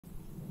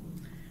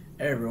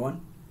Hey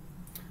everyone,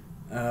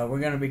 we're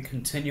going to be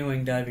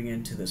continuing diving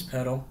into this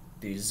pedal,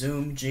 the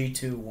Zoom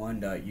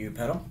G2.1u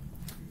pedal.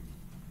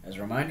 As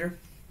a reminder,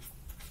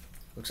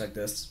 looks like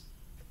this,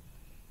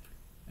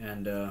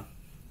 and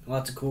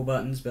lots of cool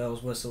buttons,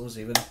 bells, whistles,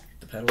 even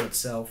the pedal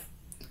itself.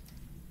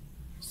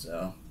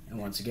 So, and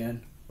once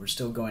again, we're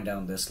still going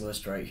down this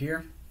list right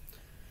here,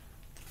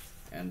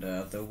 and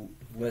the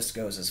list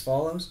goes as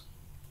follows: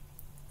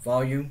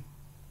 volume,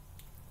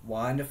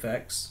 wind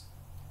effects,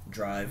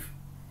 drive,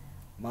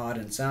 mod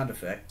and sound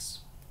effects,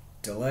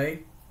 delay,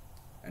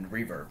 and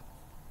reverb.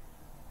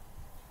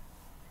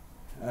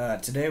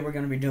 Today we're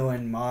going to be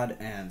doing mod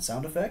and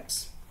sound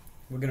effects.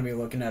 We're going to be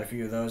looking at a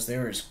few of those.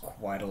 There is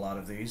quite a lot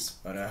of these,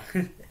 but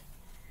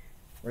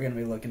we're going to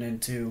be looking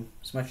into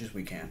as much as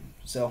we can.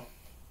 So,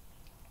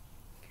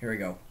 here we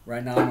go.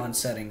 Right now I'm on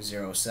setting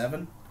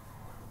 07.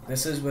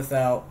 This is with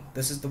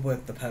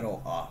the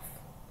pedal off.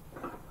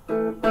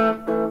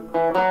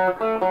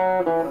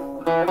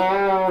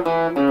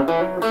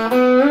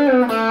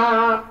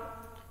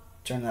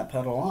 Turn that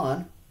pedal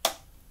on.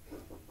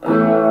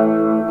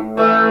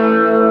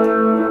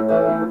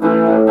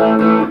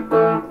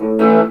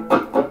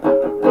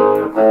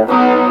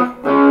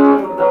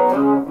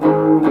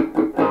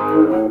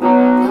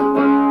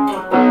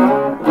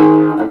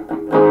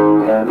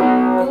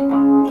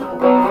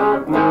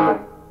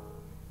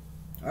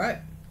 Alright,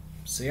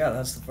 so yeah,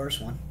 that's the first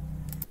one.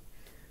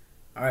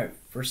 Alright,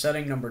 for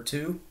setting number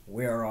 2,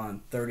 we are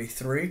on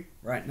 33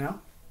 right now.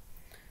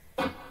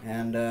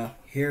 And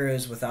here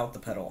is without the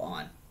pedal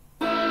on.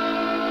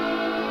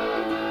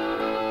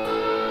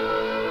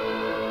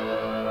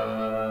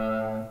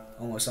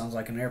 Almost sounds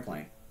like an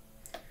airplane.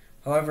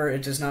 However,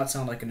 it does not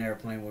sound like an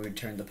airplane when we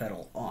turn the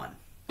pedal on.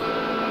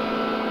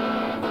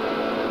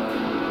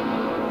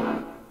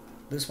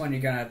 This one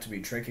you're going to have to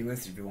be tricky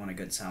with if you want a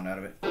good sound out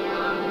of it.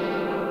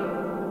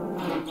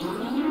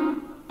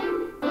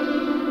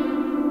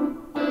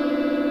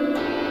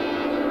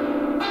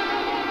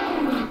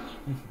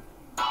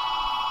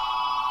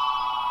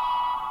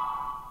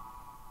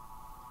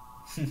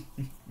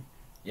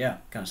 Yeah,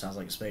 kind of sounds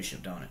like a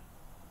spaceship, don't it?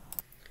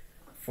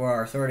 For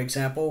our third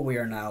example, we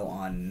are now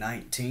on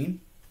 19.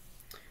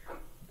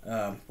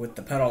 With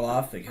the pedal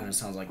off, it kind of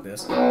sounds like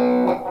this.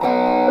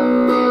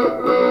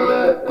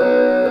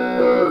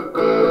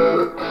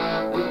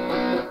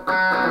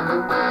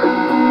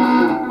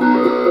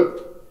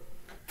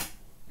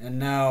 And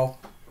now,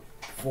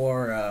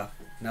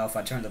 if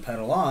I turn the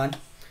pedal on,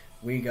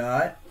 we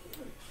got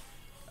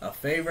a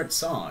favorite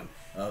song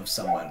of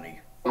somebody.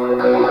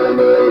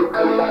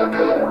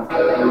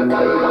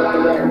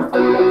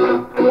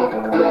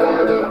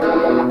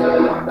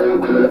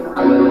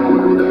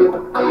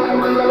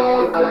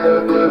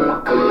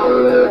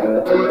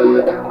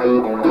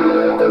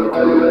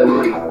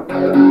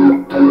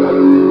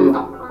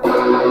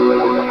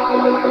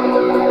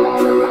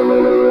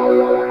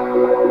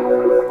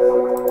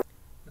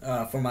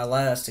 For my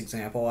last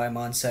example, I'm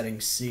on setting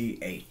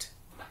C8.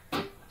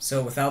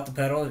 So without the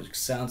pedal, it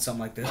sounds something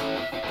like this.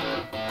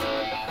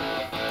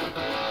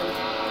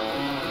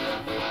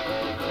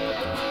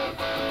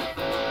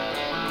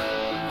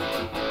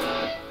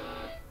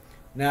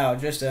 Now,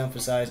 just to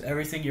emphasize,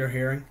 everything you're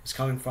hearing is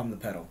coming from the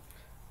pedal.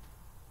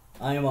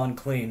 I am on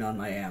clean on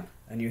my amp,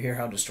 and you hear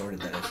how distorted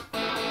that is.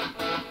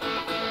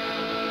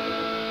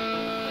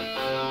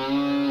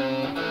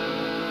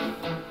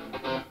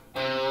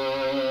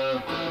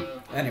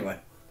 Anyway,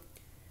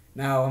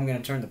 now I'm going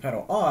to turn the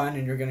pedal on,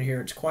 and you're going to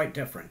hear it's quite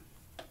different.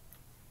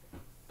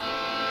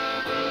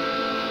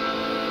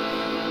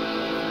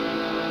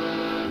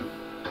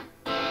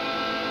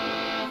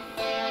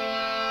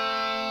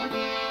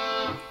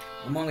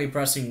 I'm only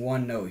pressing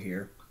one note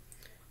here,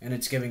 and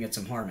it's giving it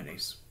some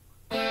harmonies.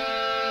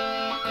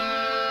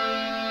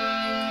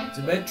 It's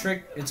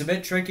a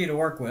bit tricky to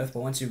work with, but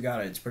once you've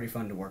got it, it's pretty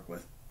fun to work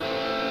with.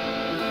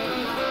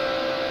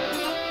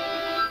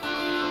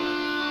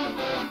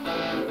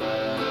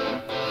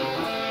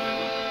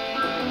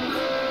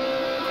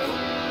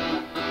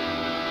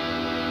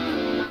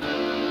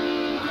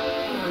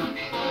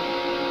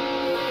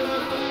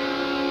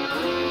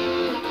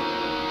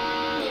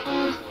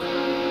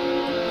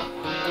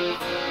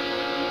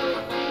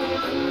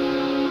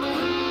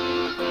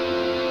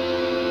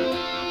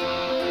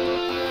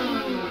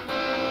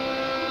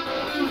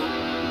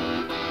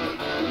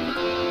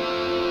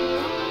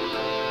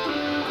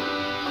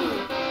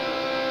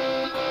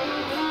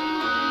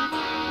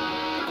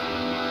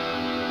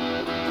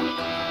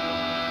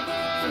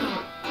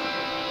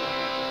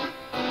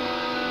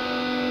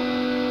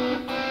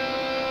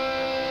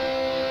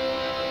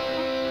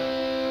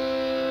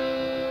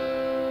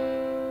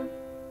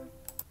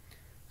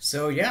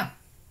 So yeah,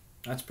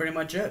 that's pretty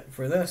much it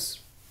for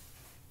this.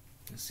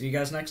 See you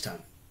guys next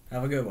time.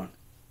 Have a good one.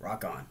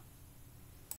 Rock on.